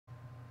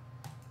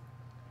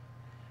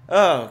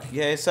Oh,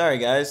 okay. Sorry,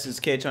 guys. It's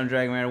Katon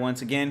Dragon Rider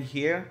once again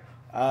here.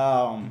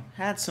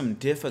 Had some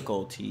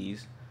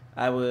difficulties.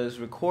 I was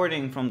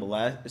recording from the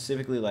last,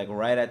 specifically like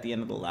right at the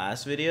end of the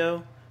last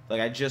video.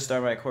 Like I just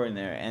started recording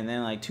there, and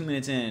then like 2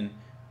 minutes in,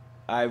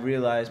 I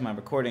realized my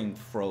recording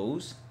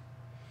froze.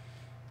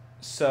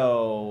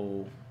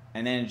 So,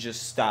 and then it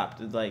just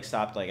stopped. It like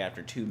stopped like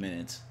after 2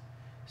 minutes.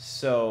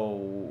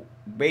 So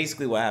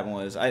basically, what happened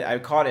was I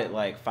caught it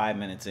like 5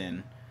 minutes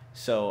in.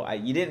 So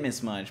you didn't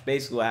miss much.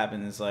 Basically, what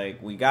happened is like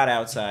we got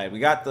outside, we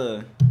got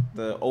the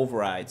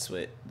override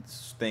switch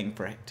thing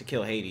to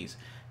kill Hades,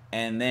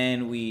 and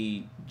then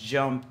we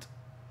jumped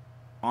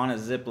on a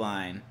zip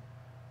line,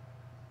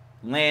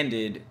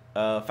 landed,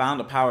 found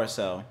a power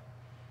cell.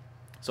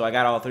 So I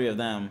got all three of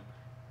them,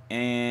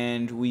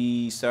 and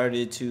we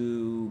started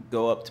to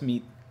go up to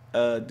meet,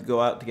 go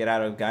out to get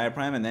out of Gaia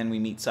Prime, and then we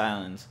meet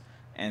Silence,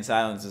 and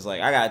Silence is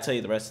like, I gotta tell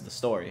you the rest of the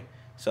story.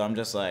 So I'm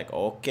just like,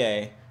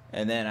 okay.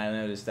 And then I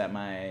noticed that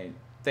my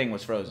thing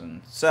was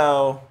frozen.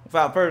 So,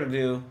 without further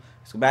ado,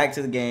 let's go back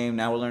to the game.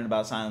 Now we'll learn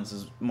about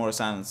more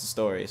Silence's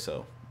story.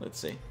 So, let's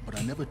see. But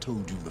I never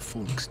told you the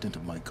full extent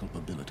of my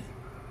culpability.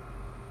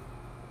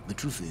 The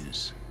truth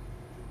is,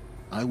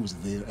 I was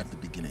there at the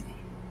beginning.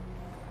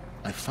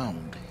 I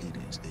found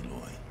Hades,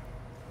 Aloy,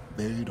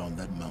 buried on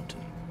that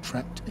mountain,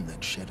 trapped in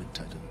that shattered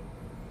titan.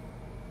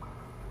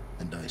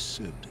 And I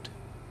served it.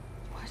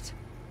 What?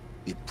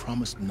 It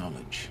promised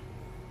knowledge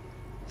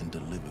and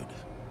delivered.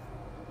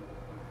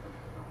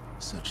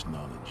 Such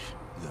knowledge,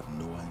 you have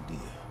no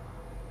idea.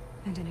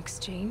 And in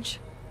exchange?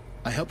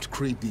 I helped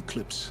create the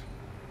Eclipse.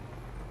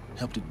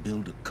 Helped it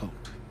build a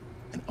cult,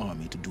 an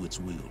army to do its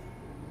will.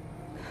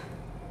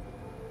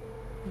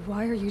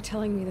 Why are you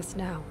telling me this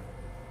now?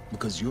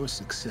 Because your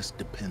success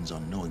depends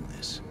on knowing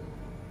this.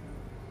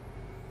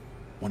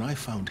 When I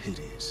found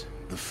Hades,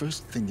 the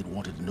first thing it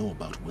wanted to know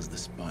about was the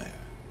Spire.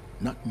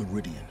 Not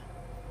Meridian.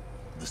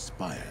 The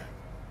Spire.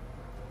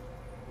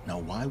 Now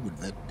why would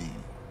that be?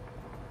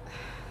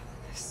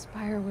 The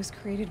Spire was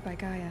created by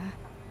Gaia.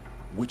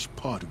 Which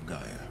part of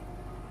Gaia?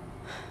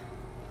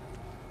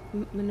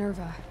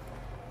 Minerva.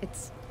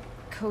 Its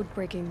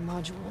code-breaking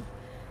module.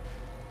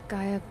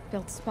 Gaia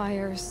built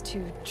spires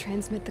to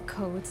transmit the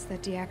codes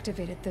that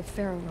deactivated the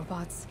Pharaoh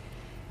robots,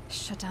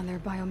 shut down their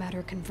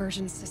biomatter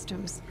conversion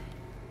systems.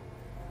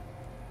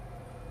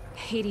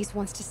 Hades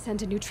wants to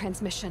send a new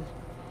transmission.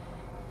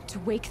 To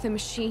wake the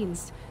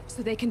machines,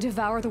 so they can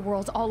devour the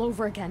world all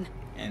over again.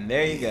 And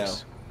there you go.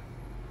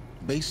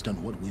 Based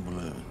on what we've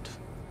learned,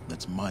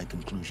 that's my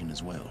conclusion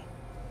as well.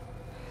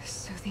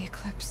 So the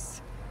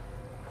Eclipse,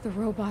 the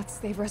robots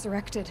they've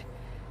resurrected,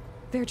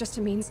 they're just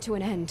a means to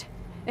an end.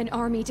 An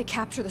army to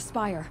capture the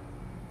Spire.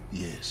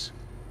 Yes.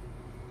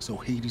 So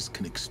Hades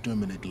can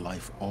exterminate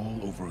life all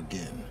over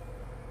again.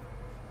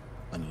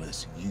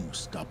 Unless you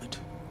stop it.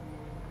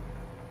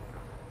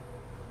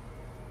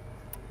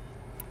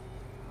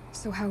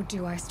 So how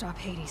do I stop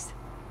Hades?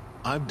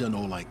 I've done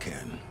all I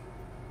can.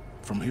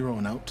 From here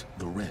on out,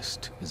 the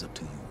rest is up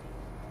to you.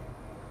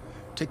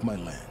 Take my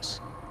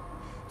lance.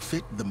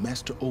 Fit the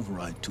master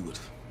override to it,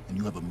 and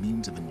you have a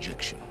means of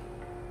injection.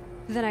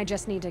 Then I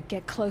just need to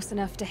get close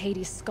enough to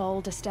Hades'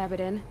 skull to stab it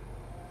in?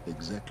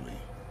 Exactly.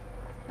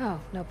 Oh,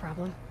 no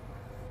problem.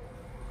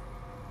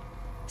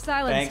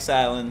 Silence! Thanks,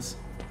 Silence.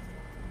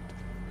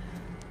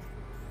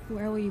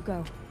 Where will you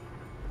go?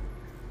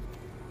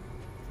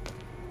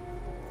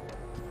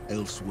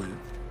 Elsewhere.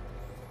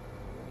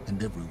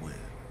 And everywhere.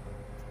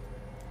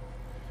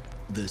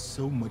 There's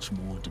so much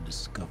more to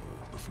discover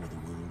before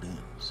the world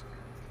ends.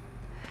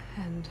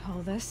 And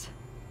all this?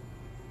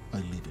 I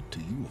leave it to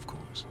you, of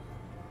course.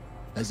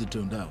 As it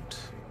turned out,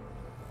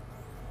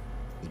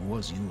 it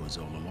was yours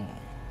all along.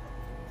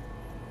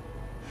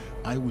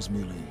 I was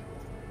merely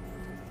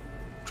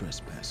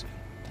trespassing.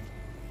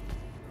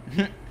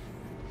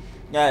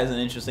 That is an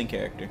interesting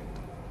character.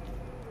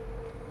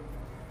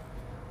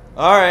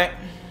 Alright.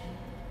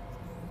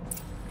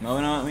 Now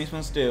we know what we're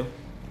supposed to do.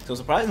 So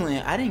surprisingly,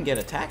 I didn't get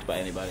attacked by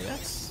anybody.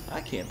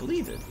 I can't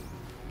believe it.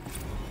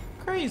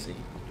 Crazy.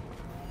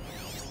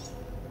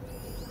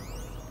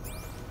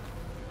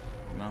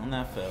 Mountain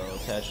that fell.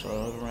 Attached to our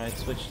override.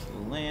 Switch to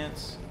the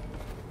lance.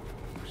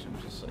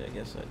 I'm just like, I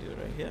guess I do it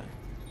right here.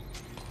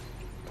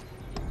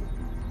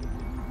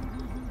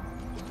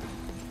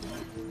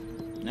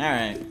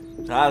 Alright.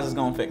 So how's this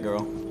gonna fit,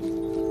 girl?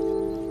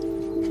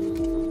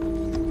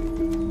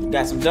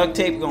 Got some duct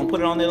tape, gonna put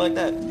it on there like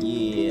that?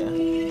 Yeah.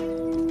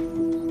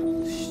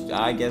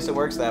 I guess it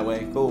works that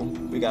way. Cool.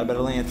 We got a better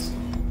lance.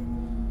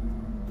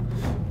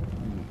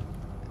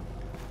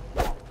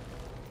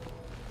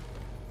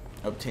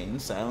 Obtain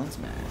silence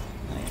man.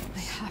 Nice. I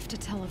have to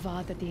tell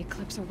Avad that the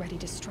Eclipse are ready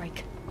to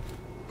strike.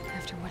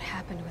 After what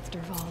happened with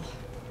Derval,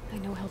 I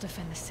know he'll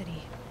defend the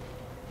city.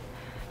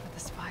 But the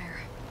Spire...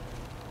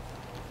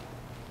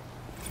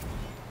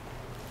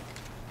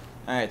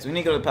 Alright, so we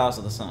need to go to the Palace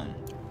of the Sun.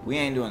 We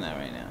ain't doing that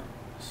right now.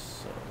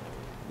 So,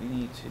 we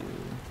need to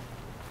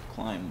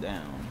climb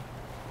down.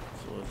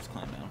 So let's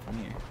climb down from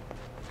here.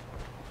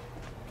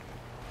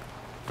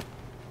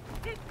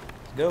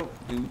 Go.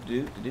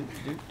 Do.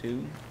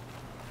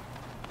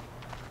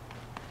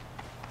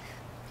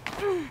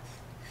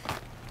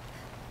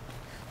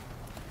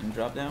 And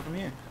drop down from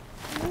here.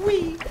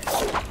 Whee!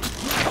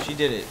 She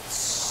did it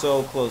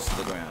so close to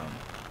the ground.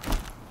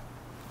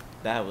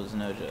 That was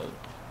no joke.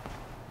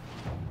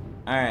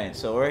 Alright,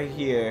 so we're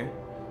here.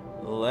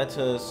 Let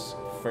us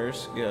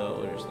first go.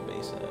 Where's the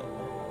base at?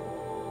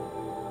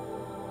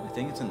 I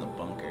think it's in the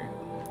bunker.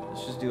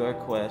 Let's just do our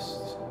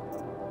quest.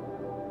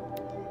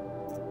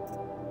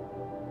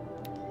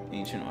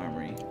 Ancient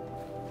Armory.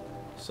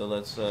 So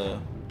let's go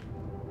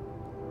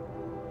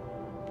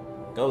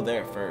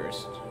there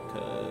first,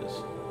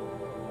 cause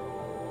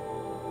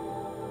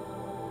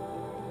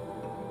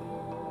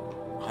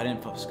I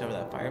didn't discover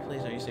that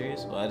fireplace. Are you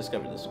serious? Well, I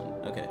discovered this one.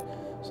 Okay,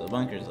 so the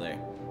bunker's there.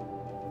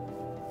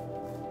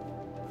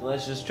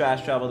 Let's just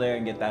trash travel there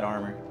and get that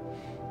armor.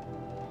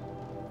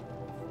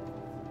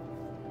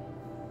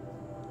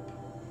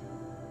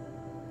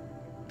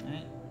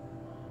 Alright.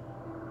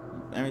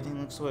 Everything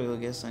looks well. I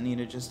guess I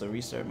needed just to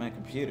restart my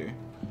computer.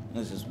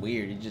 It's just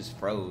weird. It just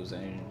froze,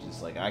 and it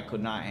just like I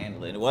could not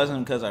handle it. It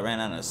wasn't because I ran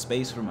out of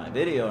space for my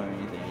video or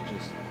anything. It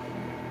just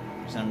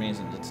for some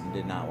reason it just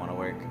did not want to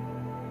work.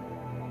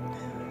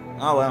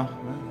 Oh well.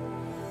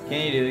 What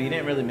can you do? You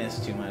didn't really miss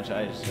too much.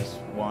 I was just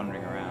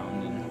wandering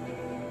around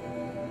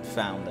and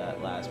found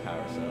that last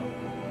power cell.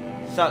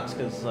 Sucks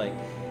because like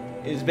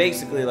it's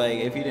basically like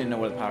if you didn't know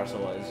where the power cell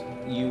was,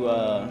 you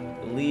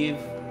leave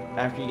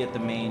after you get the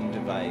main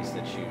device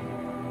that you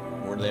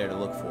were there to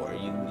look for.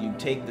 You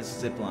take the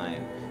zip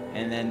line,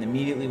 and then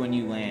immediately when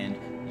you land,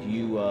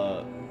 you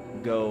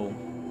go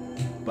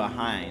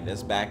behind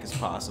as back as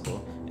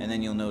possible, and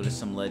then you'll notice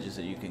some ledges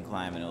that you can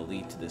climb, and it'll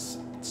lead to this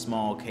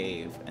small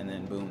cave, and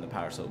then boom, the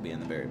power cell will be in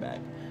the very back.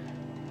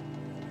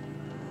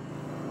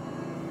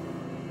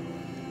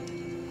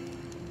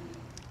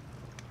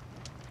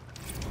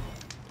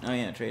 Oh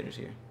yeah, trader's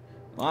here.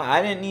 Well,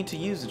 I didn't need to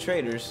use the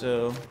trader,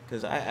 so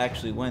because I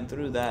actually went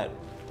through that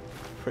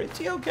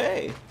pretty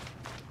okay.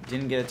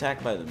 Didn't get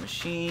attacked by the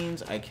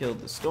machines. I killed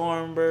the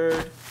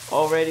Stormbird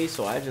already,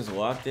 so I just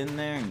walked in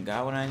there and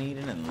got what I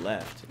needed and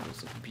left. It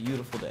was a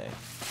beautiful day.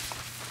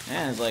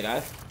 And it's like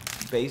I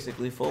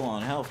basically full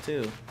on health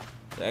too.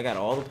 I got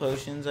all the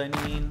potions I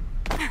need.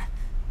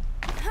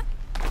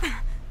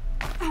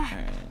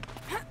 Alright.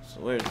 So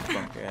where's the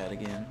bunker at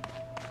again?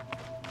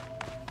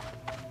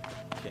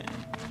 Okay.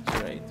 It's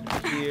right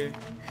through here.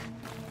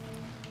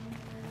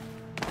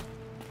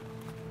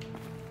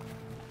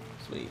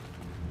 Sweet.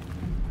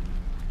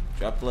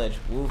 Drop the ledge.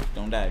 Woo,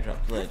 don't die.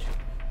 Drop the ledge.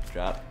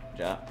 Drop,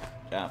 drop,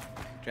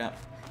 drop, drop.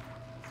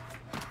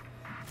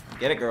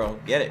 Get it, girl.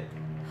 Get it.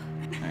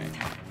 Alright.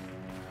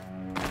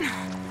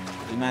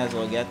 We might as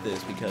well get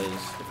this because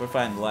if we're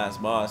fighting the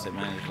last boss, it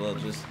might as well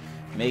just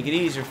make it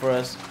easier for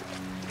us.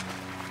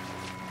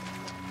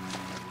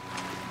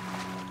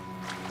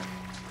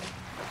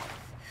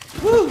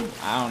 Woo!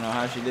 I don't know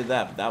how she did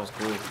that, but that was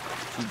cool.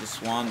 She just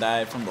swan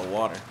dived from the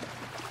water.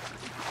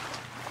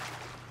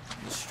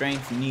 The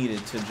strength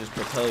needed to just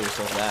propel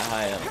yourself that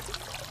high up.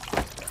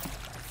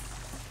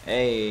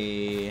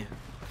 Hey.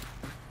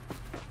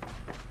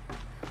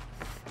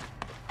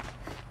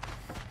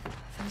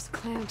 Those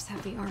clamps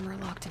have the armor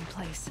locked in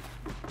place.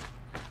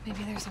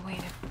 Maybe there's a way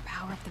to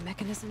power up the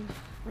mechanism,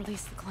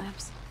 release the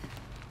clamps.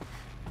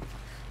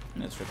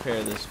 Let's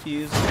repair this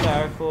fuse of the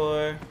power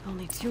core.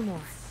 Only 2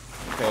 more.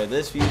 Repair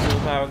this fuse of the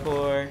power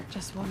core.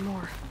 Just 1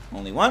 more.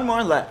 Only 1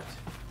 more left.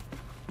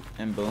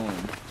 And boom.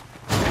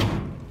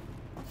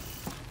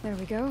 There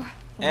we go.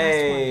 The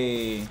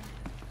Hey. last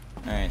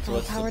Alright, so one. All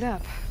let's powered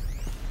up.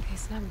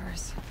 These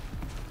numbers.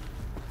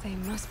 They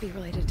must be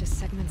related to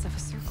segments of a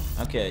circle.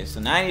 Okay, so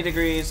 90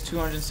 degrees,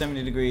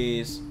 270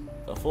 degrees,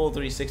 a full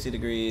 360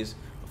 degrees,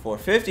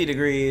 450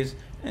 degrees,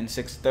 and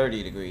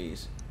 630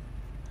 degrees.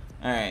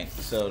 Alright,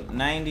 so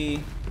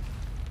 90,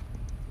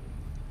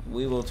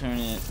 we will turn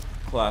it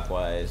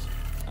clockwise.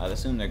 I'd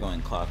assume they're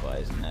going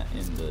clockwise in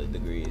the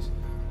degrees.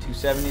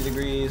 270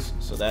 degrees,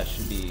 so that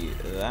should be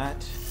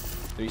that.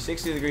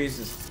 360 degrees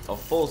is a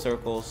full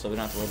circle, so we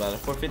don't have to worry about it.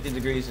 450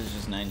 degrees is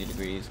just 90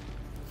 degrees.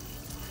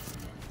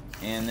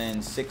 And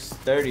then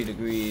 630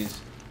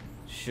 degrees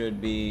should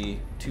be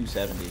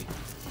 270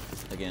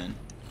 again.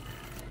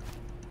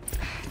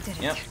 Did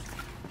it. Yep.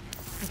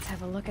 Let's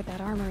have a look at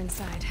that armor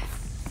inside.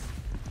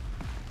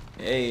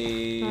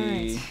 Hey.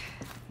 Alright.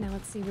 Now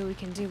let's see what we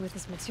can do with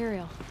this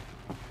material.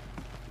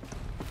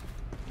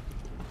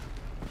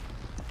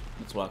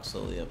 Let's walk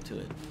slowly up to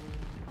it.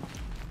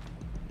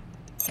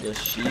 The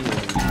shield.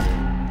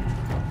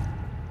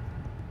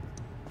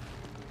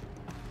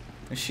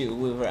 The shield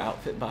weaver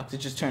outfit box. It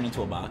just turned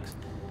into a box.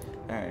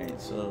 Alright,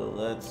 so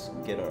let's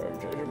get our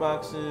treasure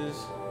boxes.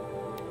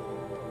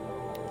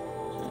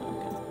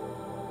 Okay.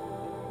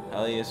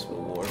 Alias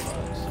reward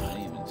box. I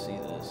didn't even see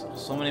this.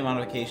 So many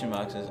modification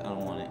boxes. I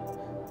don't want it.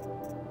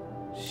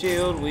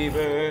 Shield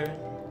weaver.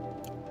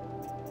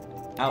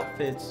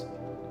 Outfits.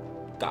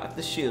 Got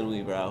the shield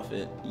weaver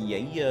outfit.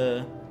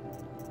 Yeah.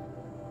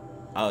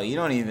 Oh, you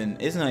don't even.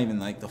 It's not even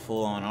like the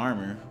full-on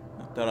armor.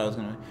 Thought I was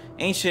gonna.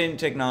 Ancient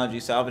technology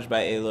salvaged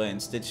by Aloy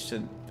and stitched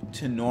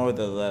to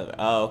northern leather.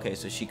 Oh, okay,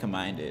 so she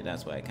combined it.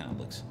 That's why it kind of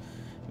looks.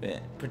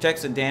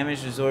 Protects a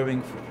damage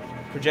absorbing.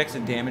 Projects a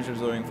damage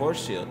absorbing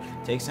force shield.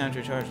 Takes time to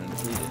recharge when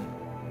depleted.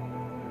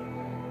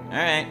 All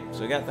right,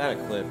 so we got that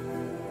equipped.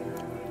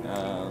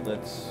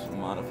 Let's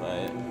modify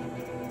it.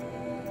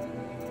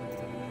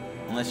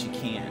 Unless you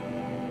can't.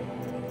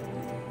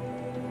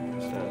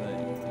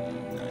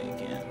 No, you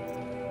can't.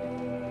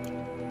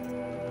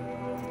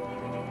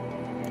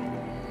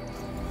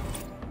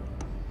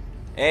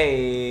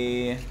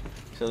 Hey,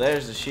 so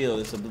there's the shield.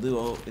 It's a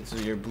blue. It's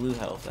your blue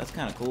health. That's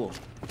kind of cool.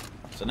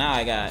 So now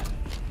I got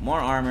more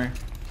armor.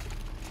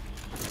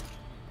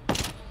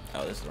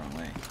 Oh, this is the wrong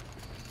way.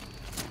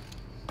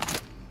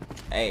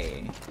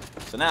 Hey,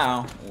 so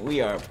now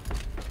we are.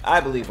 I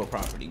believe we're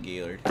properly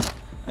geared.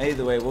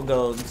 Either way, we'll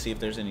go and see if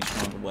there's any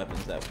stronger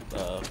weapons that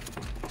the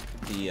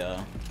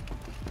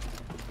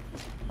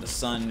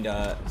Sun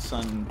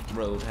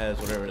Road has,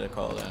 whatever they're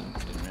called. I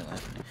didn't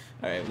realize.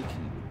 All right,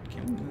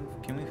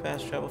 can we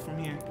fast travel from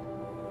here?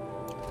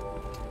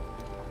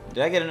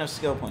 Did I get enough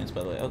skill points,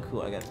 by the way? Oh,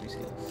 cool, I got 3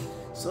 skills.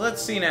 So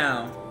let's see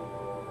now.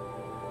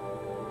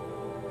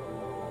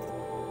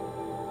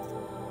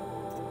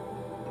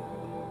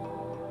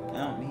 I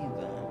don't need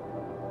that.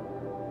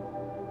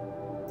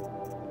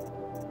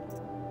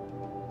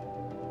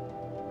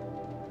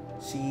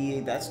 See,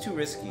 that's too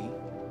risky.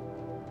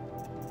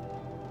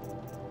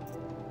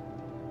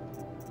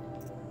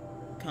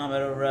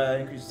 Combat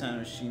override, increase time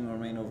of machine will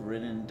remain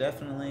overridden.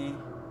 Definitely.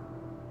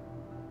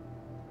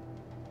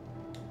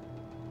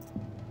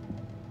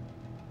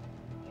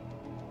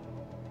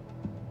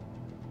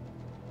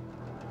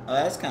 Oh,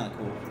 that's kind of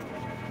cool.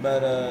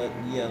 But,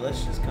 yeah,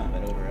 let's just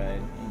combat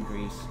override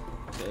increase.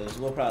 Because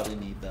we'll probably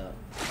need that.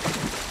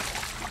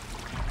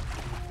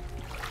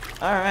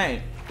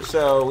 Alright,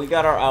 so we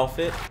got our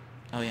outfit.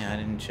 Oh yeah, I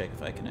didn't check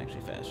if I can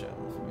actually fast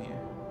travel from here.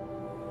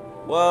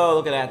 Whoa,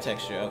 look at that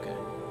texture, okay.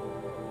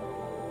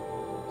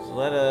 So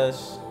let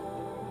us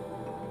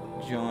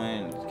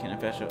join. Can I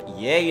fast travel?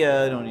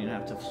 Yeah, don't even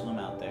have to swim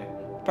out there.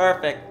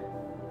 Perfect.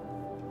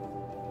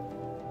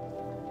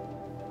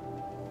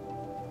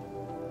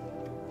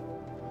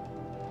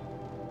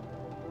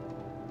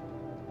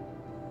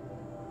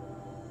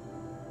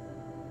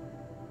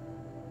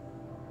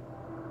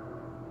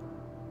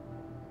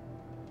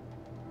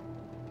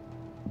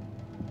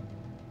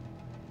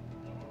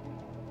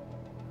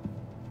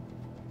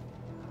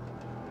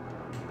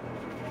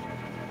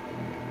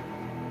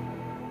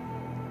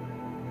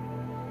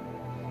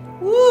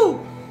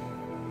 Woo!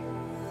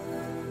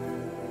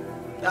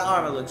 That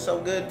armor looks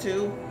so good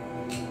too.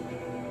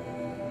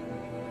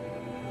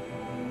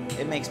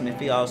 It makes me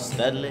feel all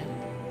studly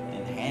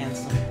and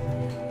handsome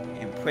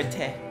and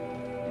pretty.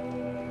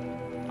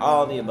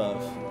 All the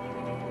above.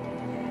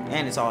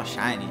 And it's all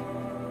shiny.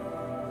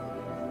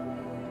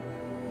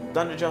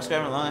 Thunderjaw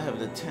Skyrim Line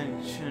have a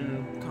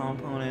detention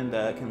component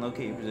that can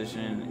locate your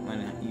position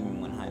even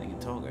when hiding in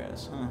tall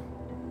grass. Huh.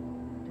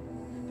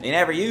 They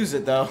never use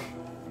it though.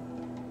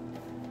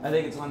 I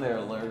think it's when they're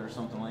alert or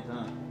something like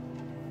that.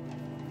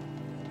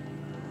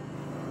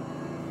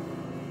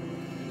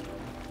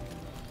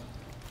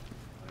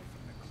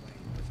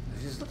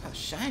 Just look how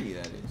shiny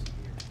that is.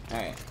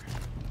 Alright.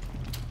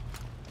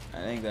 I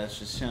think that's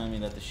just showing me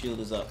that the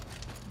shield is up.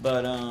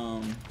 But,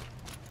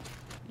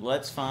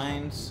 let's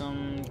find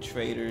some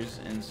traders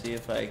and see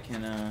if I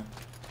can,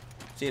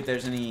 see if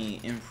there's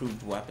any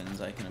improved weapons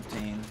I can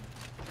obtain.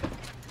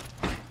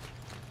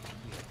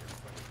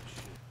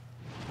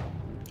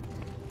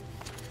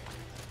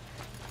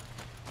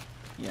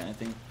 Yeah, I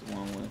think the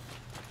one with...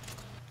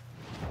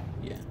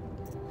 Yeah.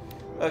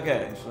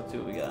 Okay, so let's see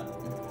what we got.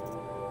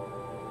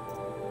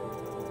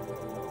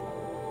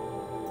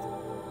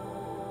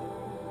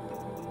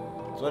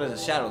 So what does a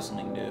Shadow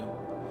Sling do?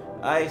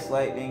 Ice,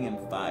 lightning, and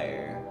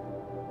fire.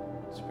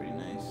 It's pretty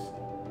nice.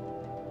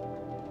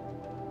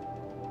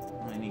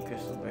 I need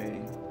crystal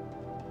braiding.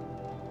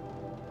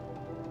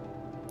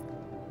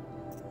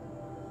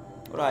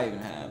 What do I even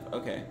have?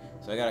 Okay,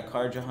 so I got a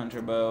Karja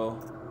Hunter bow.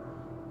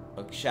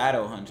 A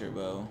Shadow Hunter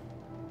bow.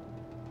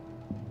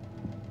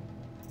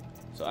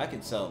 So I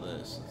could sell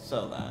this. Let's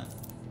sell that.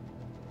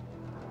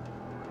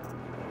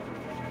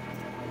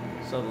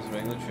 Sell this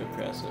regular trip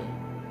presser.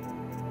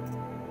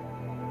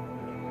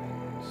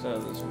 Sell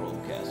this roll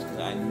cast because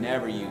I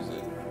never use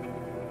it.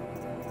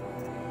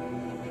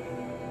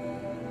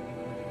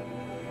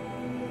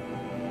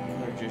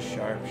 Just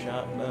sharp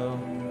shot bow.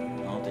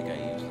 I don't think I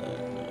use that.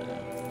 No, I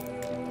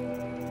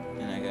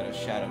don't. And I got a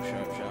shadow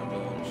sharp shot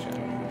bow and a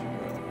shadow hunter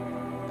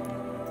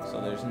bow.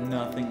 So there's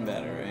nothing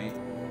better, right?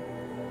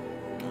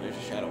 Oh, there's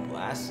a shadow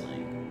blast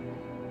sling.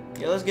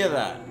 Yeah, let's get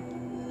that. I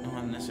don't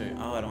have necessarily.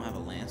 Oh, I don't have a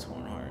lance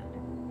horn heart.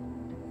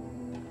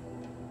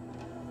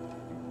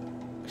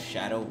 A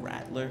shadow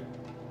rattler.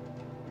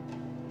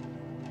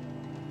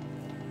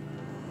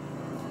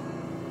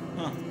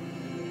 Huh.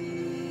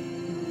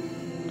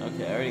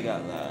 Okay, I already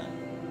got that.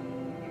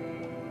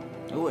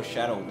 Ooh, a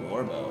shadow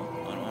warbow.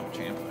 Oh, I don't have a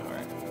champion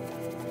heart.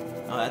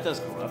 Oh, that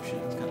does corruption.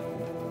 It's kind of cool.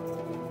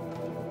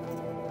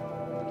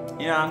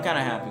 You know, I'm kind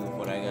of happy with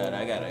what I got.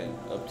 I gotta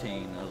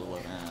obtain another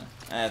weapon.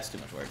 That's too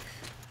much work.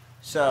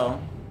 So,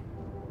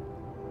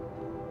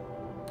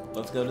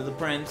 let's go to the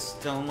prince,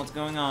 tell him what's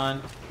going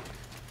on,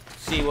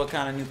 see what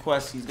kind of new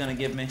quests he's gonna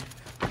give me.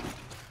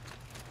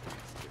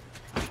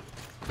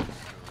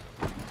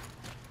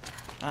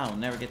 I'll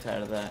never get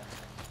tired of that.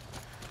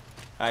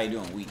 How you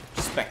doing? We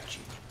respect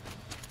you.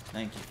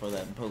 Thank you for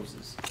that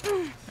imposes.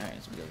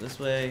 Alright, so we go this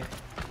way.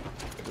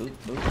 Boop,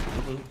 boop,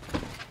 boop, boop.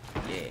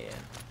 Yeah.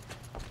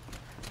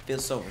 Feel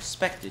so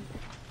respected.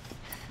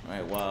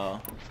 Alright,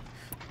 while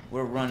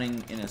we're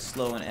running in a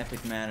slow and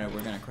epic manner,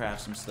 we're gonna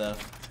craft some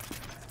stuff.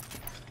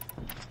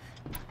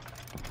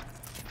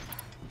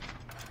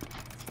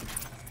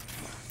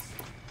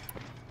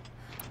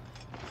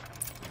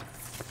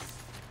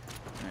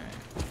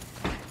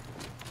 Alright.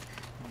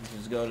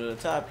 Just go to the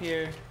top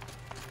here.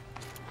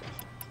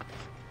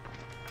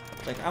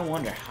 Like, I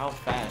wonder how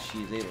fast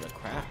she's able to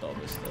craft all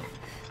this stuff.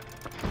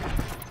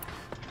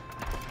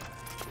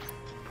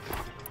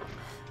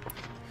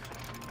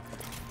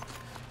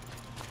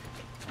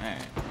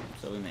 Alright,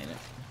 so we made it.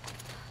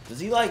 Does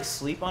he, like,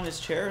 sleep on his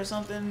chair or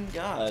something?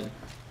 God.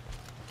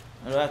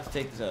 I do I have to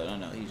take this out? Oh,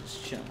 no, he's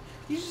just chilling.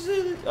 He's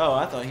just... Oh,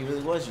 I thought he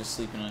really was just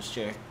sleeping on his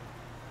chair.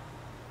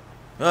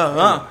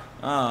 I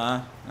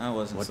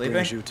wasn't sleeping. What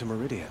brings you to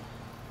Meridian?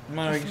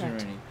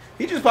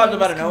 He just popped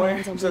up out of nowhere.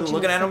 He started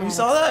looking at him. You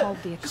saw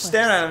that? Just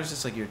staring at him. It's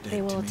just like, you're dead.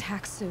 They will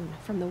attack soon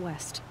from the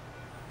west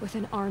with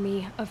an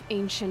army of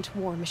ancient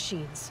war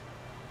machines.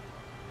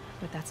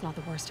 But that's not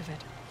the worst of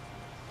it.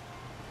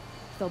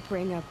 They'll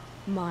bring a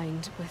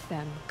mind with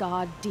them.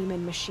 God,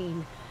 demon,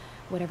 machine,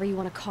 whatever you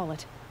want to call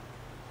it.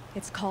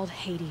 It's called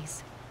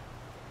Hades.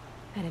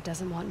 And it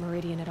doesn't want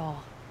Meridian at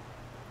all.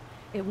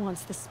 It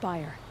wants the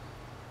Spire.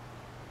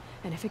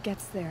 And if it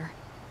gets there,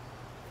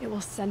 it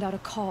will send out a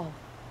call,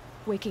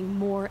 waking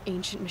more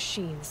ancient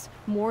machines,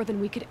 more than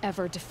we could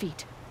ever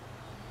defeat.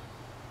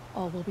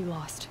 All will be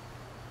lost.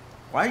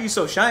 Why are you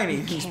so shiny?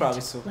 He's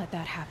probably so... let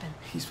that happen.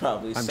 He's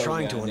probably I'm so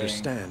trying to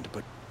understand,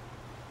 but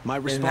my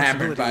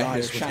responsibility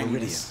lies with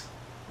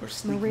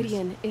Meridian.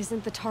 Meridian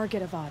isn't the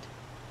target, Avad.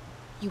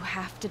 You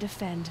have to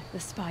defend the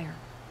Spire.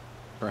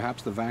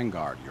 Perhaps the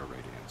Vanguard, Your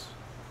Radiance.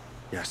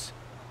 Yes.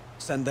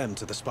 Send them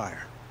to the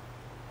Spire.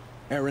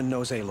 Aaron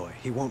knows Aloy.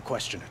 He won't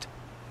question it.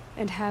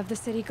 And have the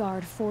city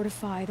guard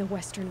fortify the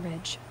western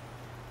ridge.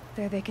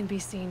 There they can be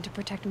seen to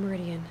protect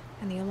Meridian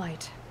and the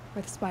Elite,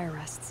 where the Spire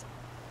rests.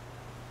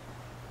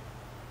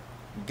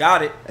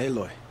 Got it.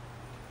 Aloy,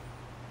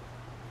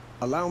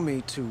 allow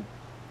me to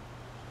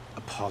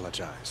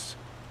apologize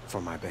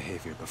for my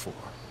behavior before.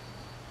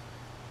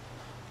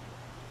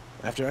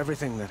 After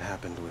everything that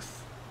happened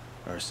with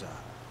Ursa,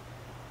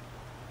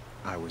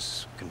 I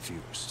was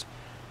confused.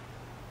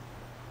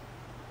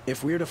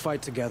 If we're to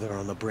fight together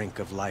on the brink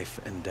of life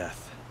and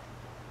death,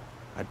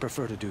 I'd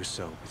prefer to do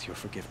so with your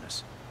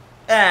forgiveness.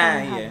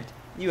 Yeah.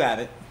 You have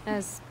it.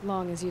 As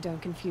long as you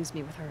don't confuse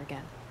me with her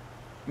again.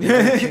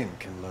 The king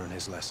can learn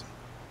his lesson.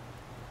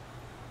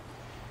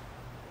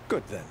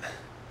 Good then.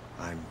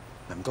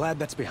 I'm glad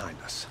that's behind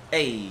us.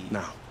 Hey.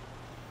 Now,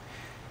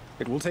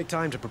 it will take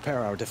time to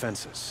prepare our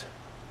defenses.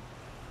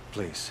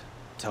 Please,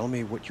 tell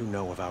me what you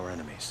know of our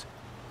enemies.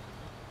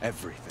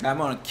 Everything. I'm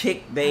gonna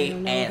kick I they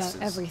don't know asses.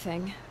 about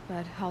everything,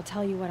 but I'll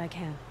tell you what I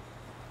can.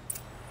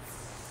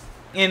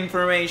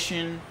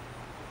 Information.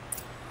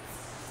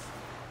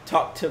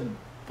 Talk to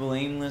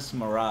blameless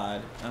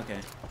Murad. Okay.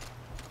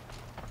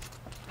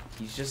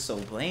 He's just so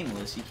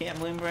blameless. You can't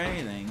blame him for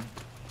anything.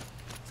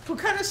 What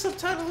kind of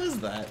subtitle is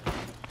that?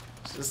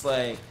 It's just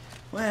like,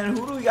 man,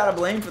 who do we gotta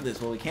blame for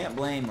this? Well, we can't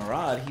blame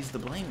Murad. He's the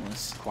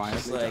blameless. Quietly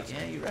It's like, does it.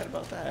 yeah, you're right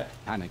about that.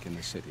 Panic in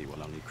the city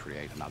will only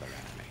create another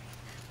enemy.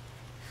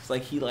 It's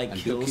like he like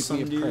And do kills keep some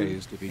me dude.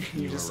 appraised of each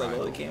You're new just like, well,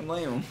 we arrival. can't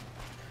blame him.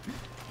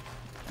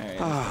 Alright.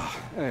 Ah,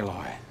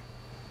 Aloy.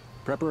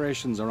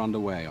 Preparations are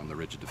underway on the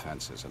ridge of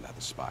defenses and at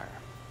the Spire.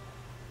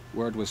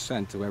 Word was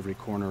sent to every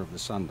corner of the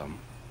Sundom.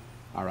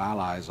 Our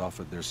allies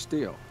offered their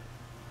steel.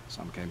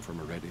 Some came for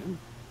Meridian,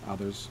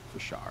 others for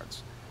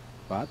shards.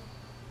 But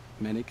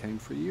many came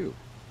for you,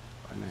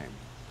 by name.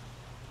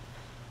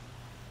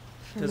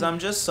 Because I'm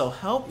just so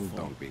helpful.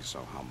 Don't be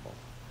so humble.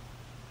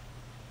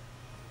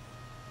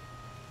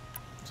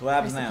 So what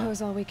happens I now?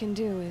 suppose all we can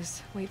do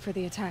is wait for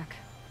the attack.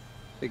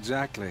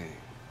 Exactly.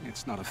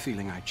 It's not a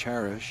feeling I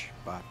cherish,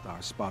 but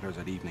our spotters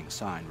at Evening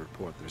Sign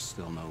report there's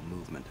still no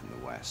movement in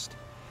the west.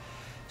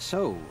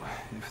 So,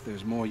 if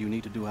there's more you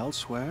need to do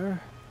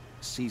elsewhere,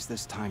 seize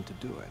this time to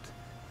do it.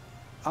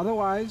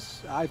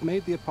 Otherwise, I've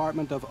made the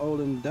apartment of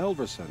Olin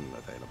Delverson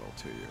available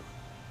to you.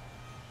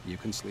 You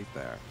can sleep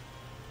there,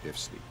 if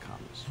sleep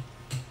comes.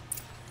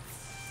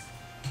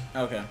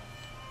 Okay.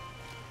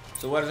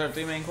 So what is our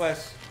 3 main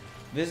quests?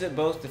 Visit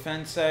both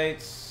defense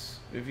sites,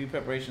 review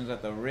preparations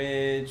at the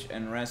ridge,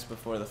 and rest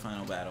before the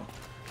final battle.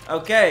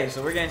 Okay,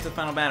 so we're getting to the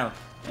final battle.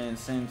 And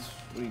since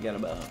we got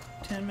about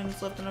 10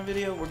 minutes left in our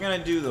video, we're going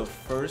to do the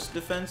first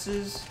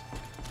defenses.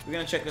 We're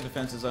going to check the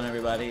defenses on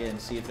everybody and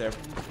see if they're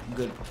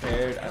good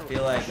prepared. I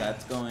feel like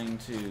that's going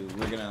to,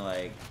 we're going to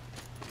like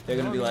they're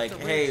gonna be like,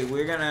 hey,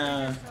 we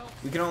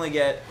can only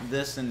get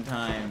this in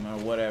time or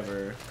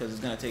whatever, because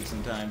it's gonna take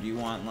some time. Do you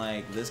want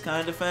like this kind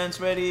of defense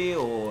ready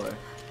or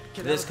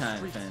this kind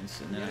of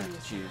defense? And then I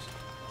have to choose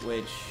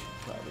which.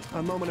 Probably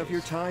A moment of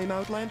your time,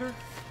 Outlander?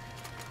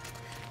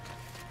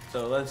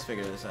 So let's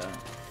figure this out.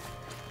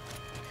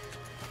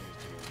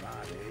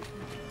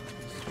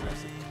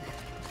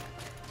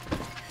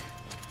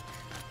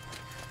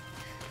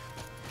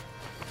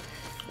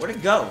 Where'd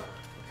it go?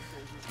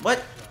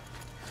 What?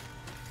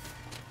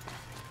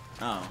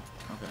 Oh,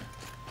 okay.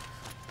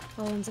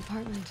 Owen's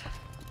apartment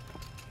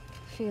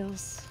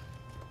feels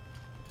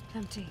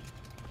empty.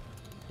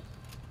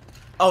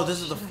 Oh,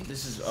 this is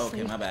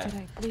okay, my bad.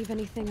 Did I leave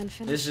anything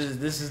unfinished?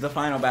 This is the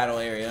final battle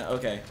area.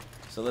 Okay.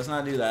 So let's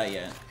not do that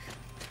yet.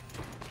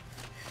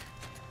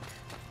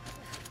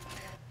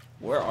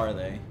 Where are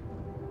they?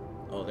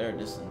 Oh, they're a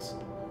distance.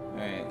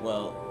 Alright,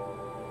 well.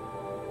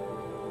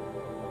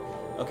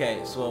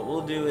 Okay, so what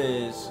we'll do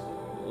is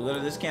we'll go to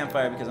this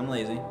campfire because I'm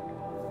lazy.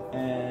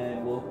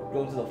 And we'll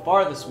go to the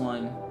farthest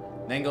one,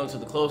 then go to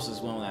the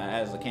closest one that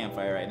has the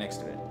campfire right next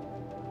to it.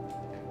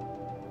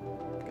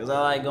 Because I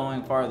like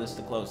going farthest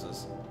to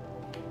closest.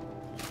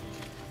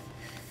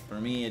 For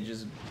me, it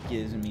just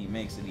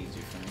makes it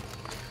easier for me.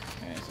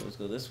 Alright, so let's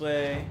go this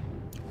way.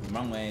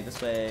 Wrong way,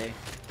 this way.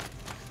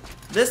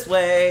 This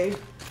way!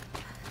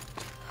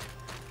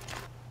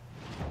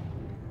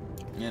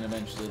 And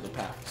eventually the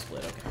path will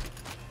split, okay.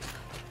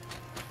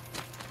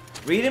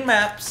 Reading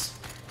maps.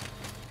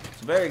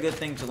 It's a very good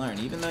thing to learn.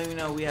 Even though, you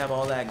know, we have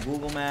all that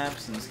Google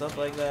Maps and stuff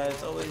like that,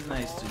 it's always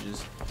nice to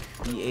just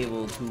be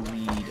able to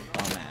read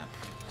a map.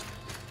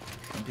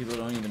 Some people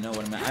don't even know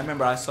what a map. I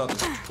remember I saw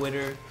this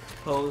Twitter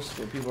post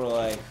where people were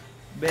like,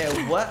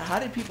 man, what? How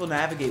did people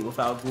navigate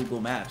without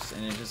Google Maps?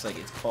 And it's just like,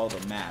 it's called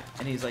a map.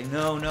 And he's like,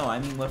 no, I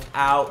mean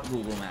without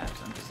Google Maps.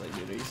 I'm just like,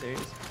 dude, are you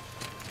serious?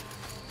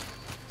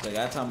 It's like,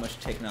 that's how much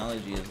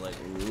technology has like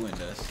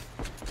ruined us.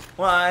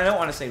 Well, I don't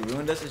want to say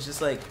ruined us. It's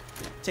just like,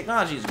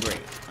 technology is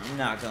great. I'm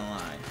not gonna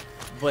lie.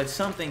 But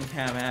something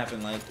can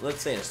happen, like,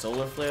 let's say a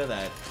solar flare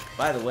that,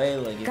 by the way,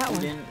 like, if you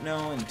didn't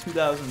know, in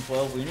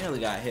 2012, we nearly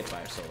got hit by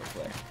a solar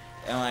flare.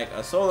 And, like,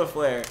 a solar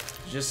flare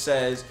just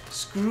says,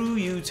 screw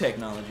you,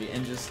 technology,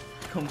 and just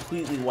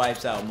completely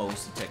wipes out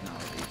most of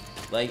technology.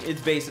 Like,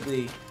 it's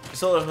basically, a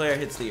solar flare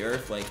hits the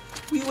Earth, like,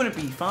 we wouldn't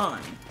be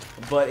fine.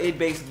 But it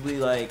basically,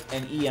 like,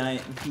 an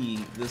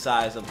EMP the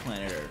size of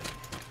planet Earth.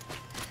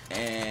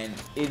 And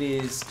it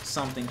is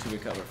something to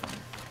recover from.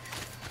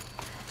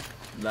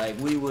 Like,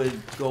 we would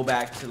go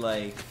back to,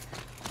 like,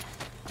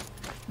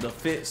 the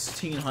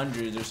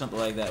 1500s or something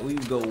like that. We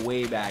would go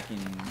way back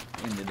in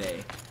the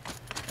day.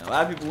 And a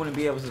lot of people wouldn't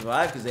be able to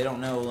survive because they don't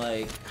know,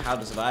 like, how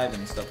to survive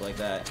and stuff like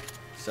that.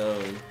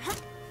 So,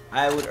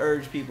 I would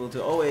urge people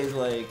to always,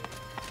 like,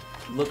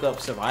 look up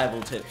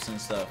survival tips and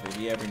stuff if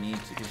you ever need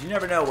to. Because you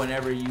never know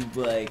whenever you,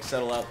 like,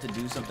 settle out to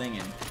do something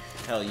and,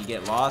 hell, you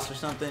get lost or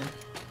something.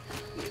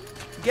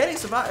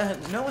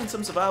 Knowing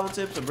some survival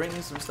tips or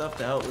bringing some stuff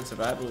to help with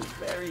survival is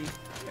very,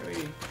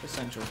 very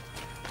essential.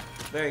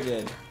 Very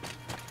good.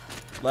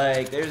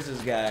 Like, there's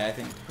this guy, I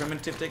think,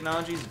 Primitive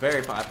Technologies,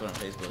 very popular on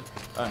Facebook.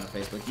 Oh, no,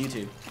 Facebook,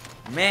 YouTube.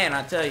 Man,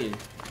 I tell you,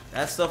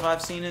 that stuff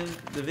I've seen in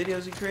the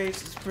videos he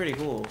creates is pretty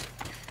cool.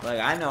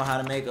 Like, I know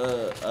how to make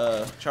a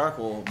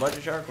bunch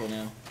of charcoal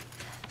now.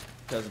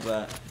 Because of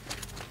that.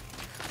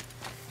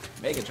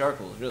 Making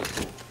charcoal is really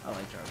cool. I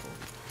like charcoal.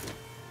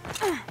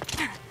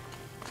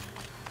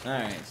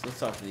 Alright, so let's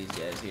talk to these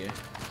guys here.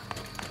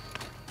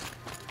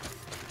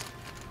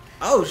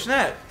 Oh,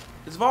 snap!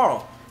 It's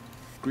Varl.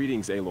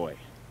 Greetings, Aloy.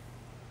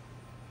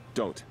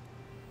 Don't.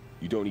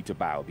 You don't need to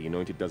bow. The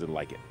Anointed doesn't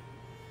like it.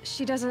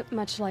 She doesn't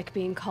much like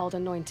being called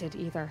Anointed,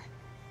 either.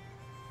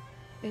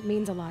 It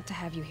means a lot to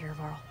have you here,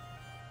 Varl.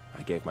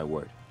 I gave my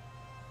word.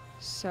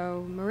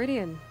 So,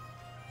 Meridian,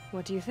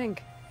 what do you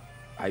think?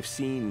 I've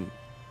seen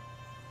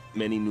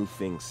many new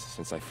things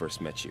since I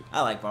first met you.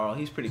 I like Varl.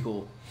 He's pretty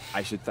cool.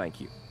 I should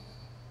thank you.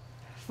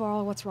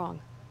 Varl, what's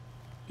wrong?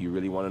 You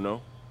really want to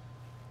know?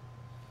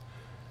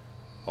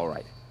 All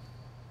right.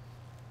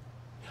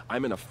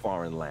 I'm in a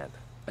foreign land,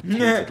 a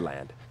tainted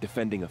land,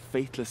 defending a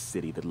faithless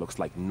city that looks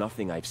like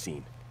nothing I've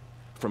seen.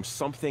 From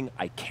something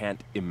I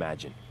can't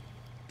imagine.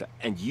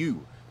 And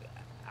you,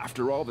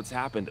 after all that's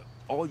happened,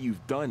 all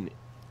you've done,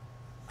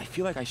 I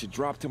feel like I should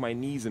drop to my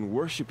knees and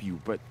worship you,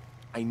 but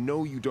I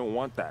know you don't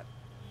want that.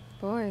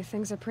 Boy,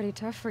 things are pretty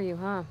tough for you,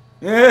 huh?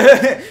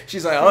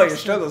 She's like, oh, your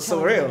struggle's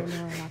so real.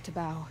 Not to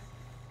bow.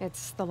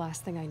 It's the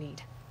last thing I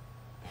need.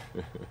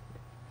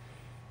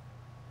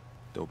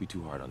 Don't be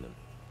too hard on them.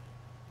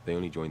 They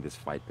only joined this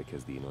fight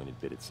because the Anointed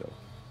did it so.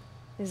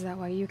 Is that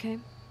why you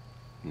came?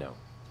 No.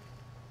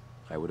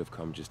 I would have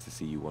come just to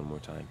see you one more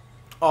time.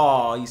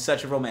 Oh, he's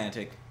such a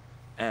romantic.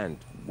 And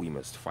we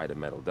must fight a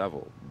metal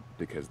devil,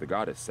 because the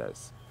goddess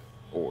says.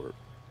 Or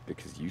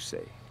because you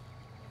say.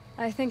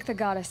 I think the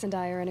goddess and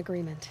I are in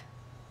agreement.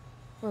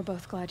 We're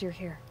both glad you're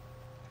here.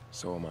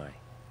 So am I.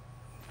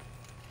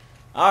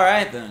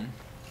 Alright then.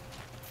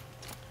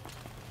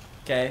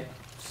 Okay,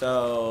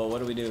 so what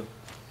do we do?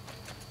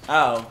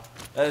 Oh,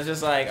 It's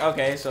just like,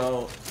 okay,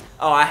 so...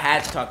 Oh, I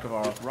had to talk to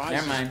Varl. It rises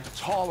Never mind.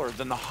 taller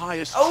than the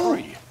highest Oh!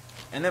 tree.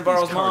 And then These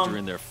Varl's cards mom. are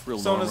in their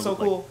frilled Sona's so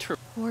armor cool. like tur-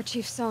 War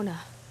Chief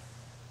Sona.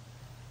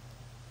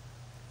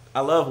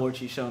 I love War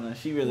Chief Shona.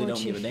 She really War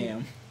don't give a Chief,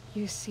 damn.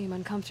 You seem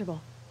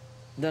uncomfortable.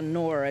 The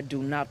Nora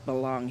do not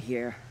belong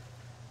here.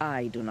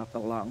 I do not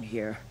belong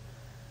here.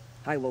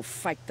 I will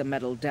fight the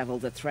metal devil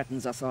that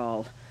threatens us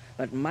all,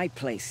 but my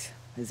place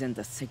is in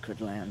the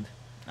sacred land.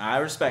 I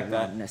respect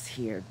that. Wrongness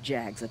here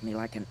jags at me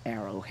like an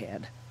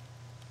arrowhead.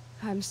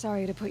 I'm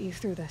sorry to put you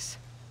through this.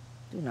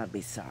 Do not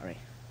be sorry.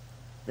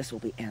 This will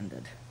be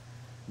ended.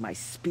 My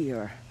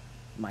spear,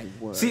 my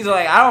word. She's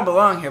like, I don't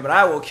belong here, but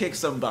I will kick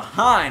some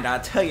behind.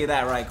 I'll tell you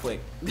that right quick.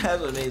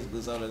 That's what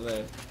basically Sona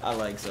said. I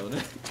like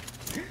Sona.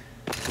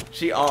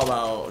 She all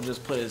about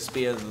just putting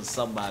spears in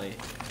somebody.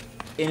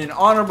 In an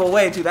honorable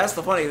way, too. That's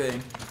the funny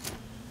thing.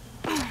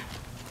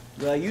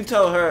 Like, you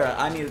tell her,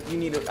 I need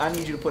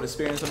you to put a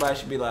spear in somebody.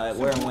 She'd be like,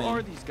 where and when? Who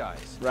are these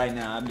guys? Right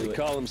now, I'll do They it.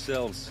 call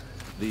themselves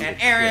the And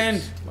Aaron,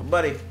 Eclipse. my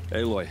buddy.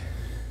 Aloy.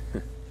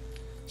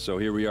 So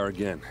here we are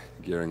again,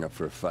 gearing up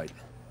for a fight.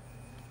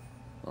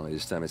 Only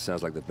this time it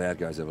sounds like the bad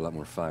guys have a lot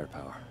more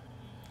firepower.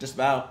 Just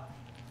about.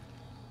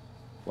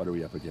 What are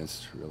we up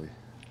against, really?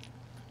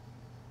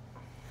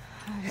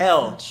 I'm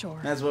Hell. not sure.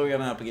 That's what we're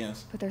going up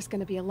against. But there's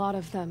gonna be a lot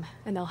of them,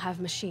 and they'll have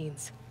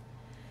machines.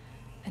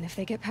 And if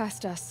they get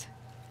past us,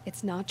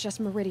 it's not just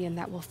Meridian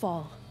that will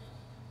fall.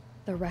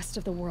 The rest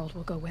of the world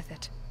will go with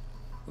it.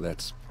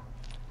 That's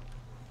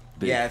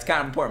big. Yeah, it's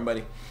kind of important,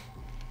 buddy.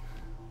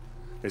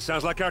 It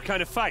sounds like our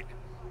kind of fight.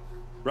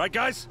 Right,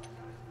 guys?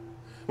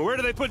 Well, where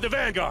do they put the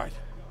Vanguard?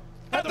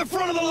 At the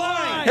front of the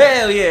line!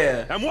 Hell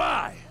yeah. And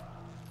why?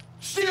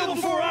 Steel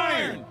before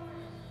iron!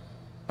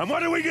 And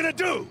what are we gonna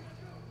do?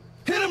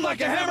 Hit them like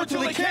a hammer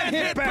till they can't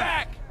hit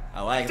back!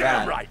 I like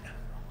Damn that. right.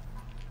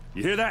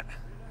 You hear that?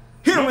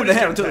 Hit him in the Nobody's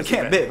hammer gonna until they touch the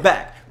can't Vanguard. hit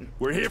back.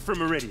 We're here for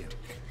Meridian.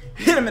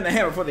 Hit him in the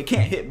hammer before they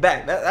can't hit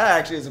back. That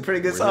actually is a pretty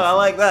good We're song. here I for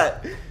like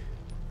that.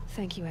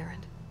 Thank you, Aaron.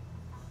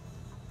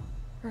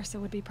 Ursa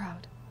would be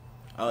proud.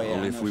 Oh yeah.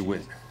 Only I if know we she win.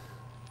 is.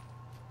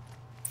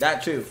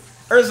 That too.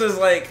 Ursa's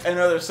like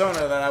another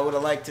Sona that I would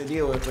have liked to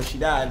deal with, but she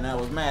died, and I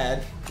was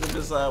mad. It's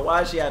just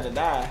why she had to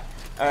die.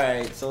 All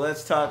right, so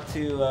let's talk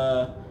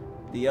to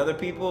the other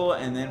people,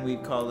 and then we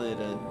call it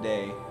a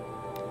day,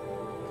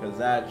 because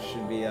that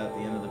should be at the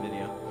end of the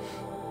video.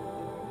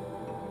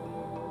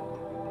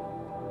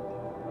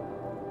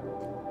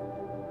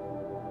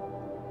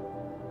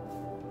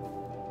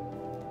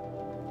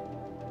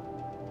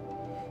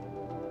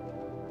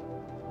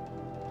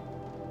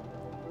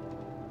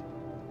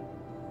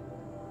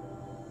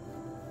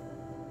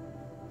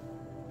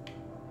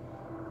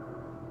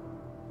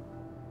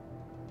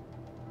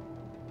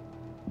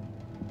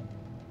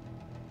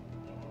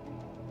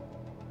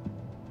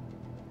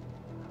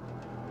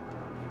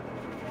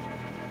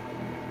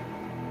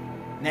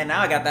 Man,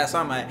 now I got that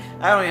song in my...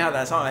 I don't even have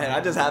that song in my head.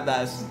 I just have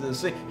that...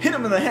 Hit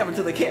him in the hammer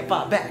until they can't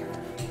fight back.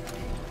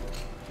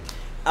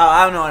 Oh,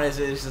 I don't know what it is.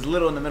 It's just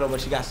little in the middle,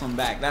 but she got some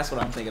back. That's what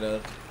I'm thinking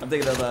of. I'm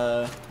thinking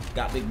of,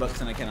 got big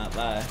bucks and I cannot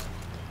lie.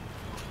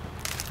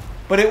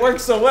 But it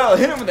works so well.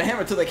 Hit him with the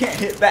hammer until they can't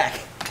hit back.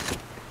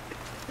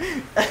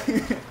 I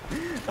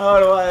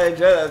don't know why I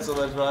enjoy that so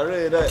much, but I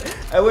really do.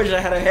 I wish I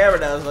had a hammer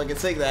now so I could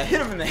sing that.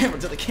 Hit him in the hammer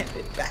until they can't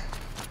hit back.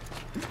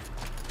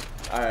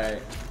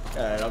 Alright.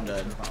 Alright, I'm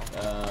done.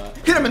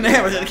 Hit him in the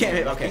hammer until they can't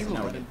hit. Okay, so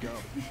now we're done.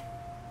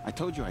 I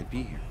told you I'd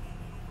be here.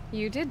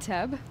 You did,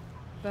 Teb.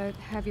 But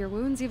have your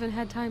wounds even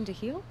had time to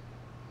heal?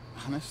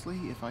 Honestly,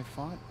 if I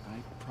fought,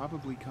 I'd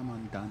probably come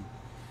undone.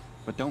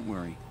 But don't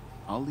worry.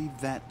 I'll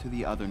leave that to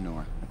the other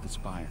Nor at the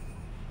Spire.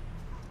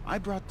 I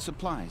brought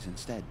supplies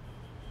instead.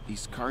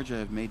 These Karja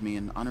have made me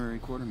an honorary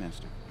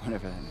quartermaster,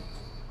 whatever that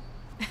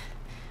means.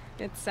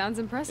 It sounds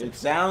impressive. It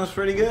sounds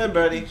pretty good,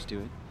 buddy. Used to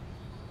it.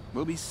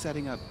 We'll be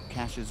setting up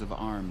caches of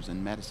arms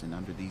and medicine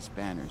under these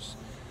banners.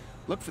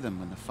 Look for them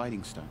when the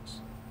fighting starts.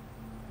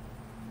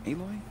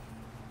 Aloy?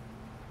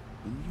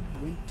 When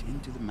you went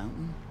into the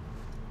mountain,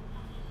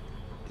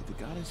 did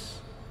the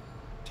goddess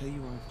tell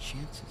you our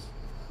chances?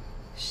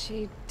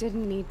 She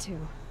didn't need to.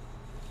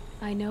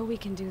 I know we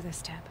can do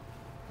this, Teb.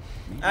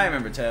 I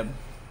remember Teb. There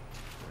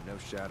are no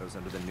shadows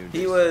under the noon.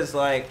 He was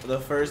like the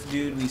first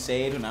dude we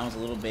saved when I was a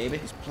little baby.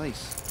 This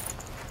place.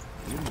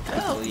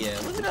 Hell yeah,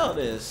 look at all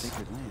this.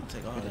 Sacred land. I'll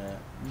take all that.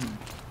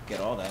 Get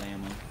all that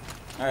ammo.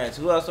 Alright,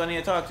 so who else do I need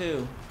to talk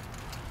to?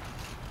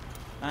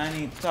 I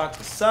need to talk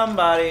to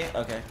somebody.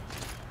 Okay.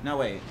 No,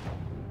 wait.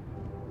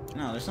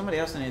 No, there's somebody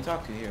else I need to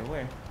talk to here.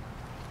 Where?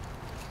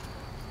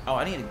 Oh,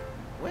 I need to...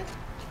 What?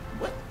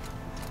 What?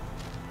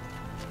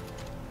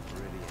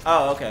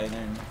 Oh, okay.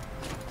 Then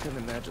Couldn't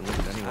imagine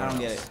living anywhere I don't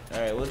get else. it.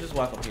 Alright, we'll just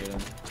walk up here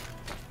then.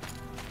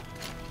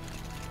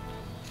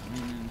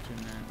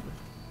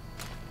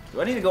 Do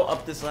I need to go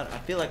up this ladder? I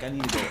feel like I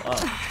need to go up.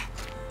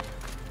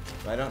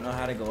 But I don't know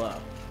how to go up.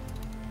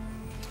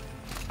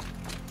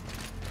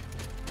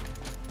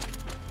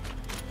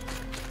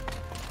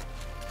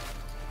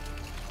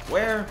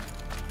 Where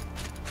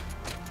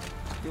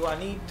do I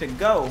need to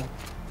go?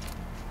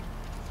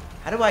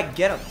 How do I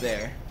get up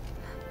there?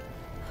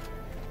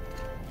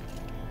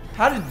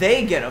 How did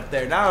they get up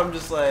there? Now I'm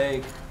just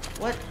like,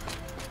 what?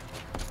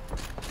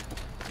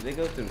 Did they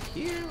go through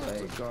here?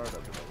 Like, a guard under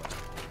the ladder.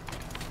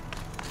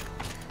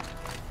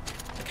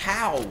 like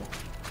how?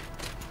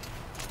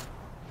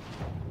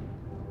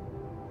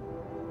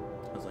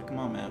 I was like, come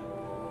on, man.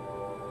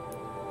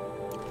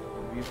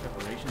 Review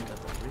preparations at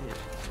the bridge.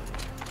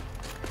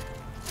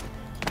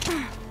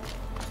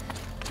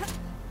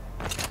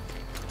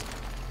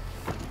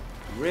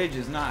 The bridge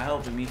is not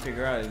helping me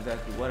figure out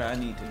exactly what I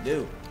need to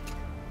do.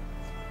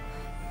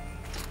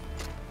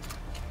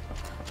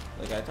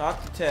 Like, I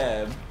talked to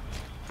Tab,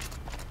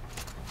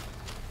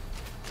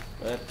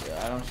 but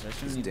I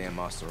shouldn't need. Damn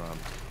Osteron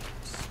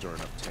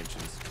stirring up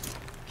tensions.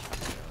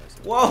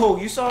 Whoa,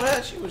 you saw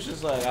that? She was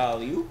just like, oh,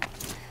 you?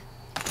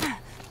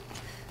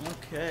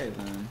 Okay,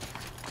 then.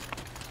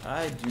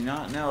 I do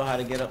not know how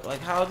to get up.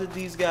 Like, how did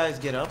these guys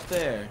get up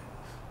there?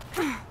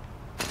 I'm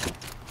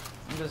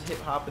just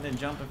hip-hopping and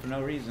jumping for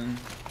no reason.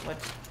 What?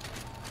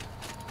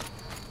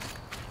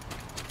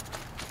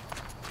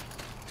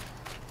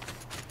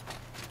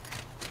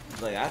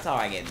 Like, that's how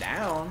I get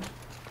down.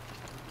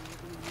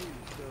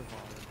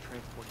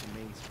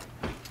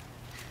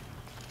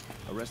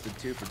 Arrested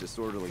too for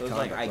disorderly So it's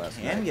conduct like, I last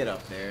can night. get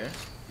up there.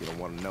 You don't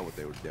want to know what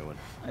they were doing.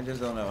 I just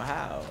don't know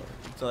how.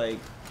 It's like...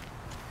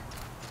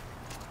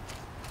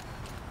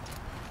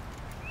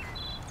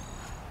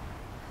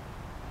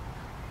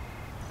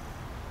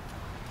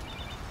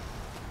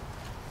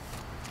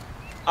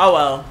 Oh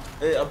well,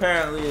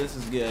 apparently this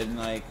is good.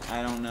 Like,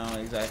 I don't know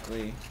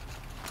exactly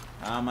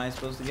how am I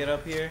supposed to get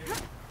up here,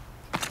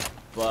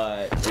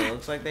 but it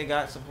looks like they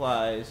got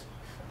supplies.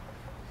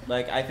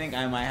 Like, I think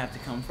I might have to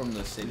come from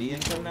the city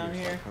and come down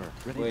here,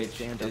 which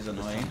is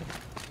annoying.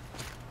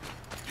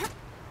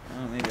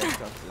 Oh, maybe I can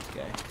talk to this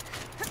guy.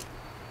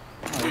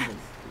 Oh, there's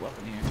a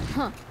weapon here.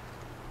 Huh.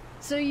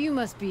 So you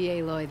must be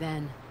Aloy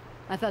then.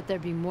 I thought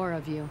there'd be more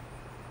of you.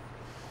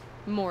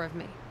 More of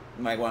me.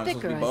 Like, what, I'm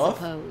supposed to Thicker, be I buff?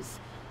 suppose.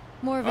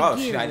 More of a Oh,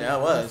 gear, shit, I know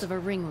it less was. of a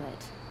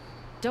ringlet.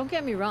 Don't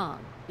get me wrong,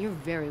 you're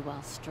very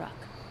well struck.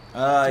 You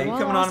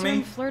coming on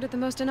me? Flirt at the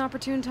most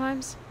inopportune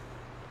times?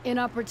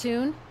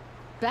 Inopportune?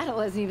 Battle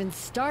hasn't even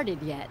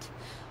started yet.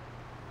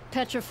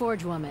 Petra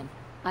Forge woman.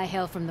 I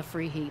hail from the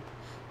Free Heap.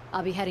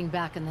 I'll be heading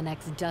back in the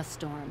next dust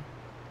storm.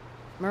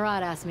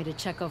 Murad asked me to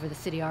check over the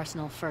city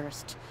arsenal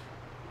first.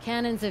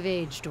 Cannons have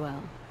aged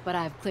well, but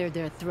I've cleared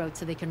their throats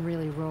so they can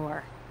really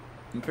roar.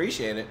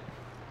 Appreciate it.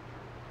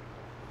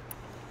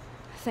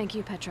 Thank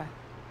you, Petra.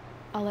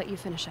 I'll let you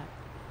finish up.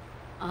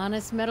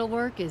 Honest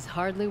metalwork is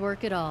hardly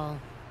work at all.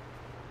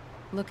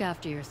 Look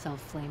after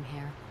yourself,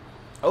 Flamehair.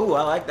 Oh,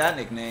 I like that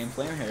nickname.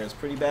 Flamehair is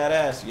pretty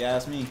badass, if you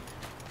ask me.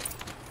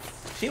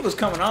 She was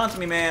coming on to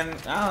me, man. I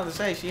don't know what to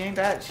say. She ain't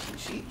that.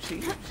 She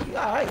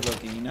alright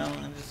looking, you know?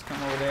 And just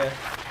come over there.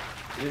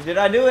 Did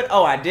I do it?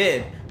 Oh, I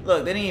did.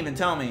 Look, they didn't even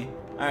tell me.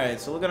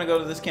 Alright, so we're gonna go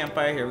to this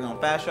campfire here. We're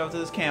gonna fast travel to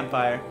this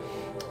campfire.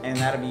 And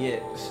that'll be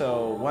it.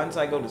 So once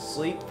I go to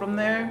sleep from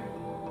there,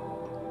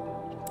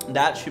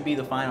 that should be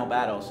the final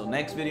battle. So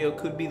next video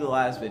could be the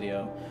last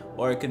video.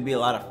 Or it could be a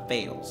lot of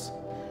fails.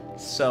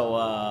 So,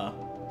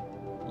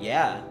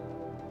 yeah.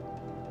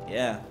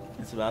 Yeah.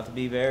 It's about to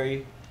be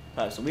very...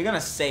 So we're gonna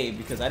save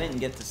because I didn't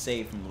get to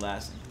save from the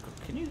last...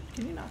 Can you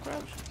not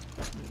crouch?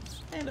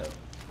 Stand up.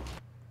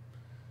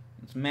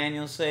 It's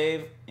manual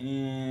save,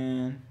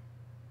 and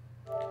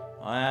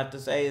all I have to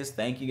say is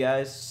thank you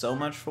guys so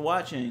much for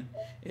watching.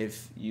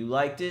 If you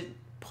liked it,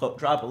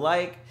 drop a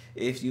like.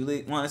 If you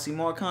want to see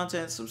more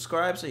content,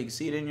 subscribe so you can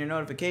see it in your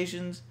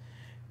notifications.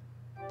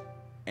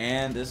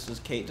 And this was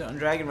Katon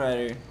Dragon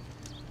Rider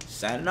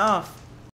signing off.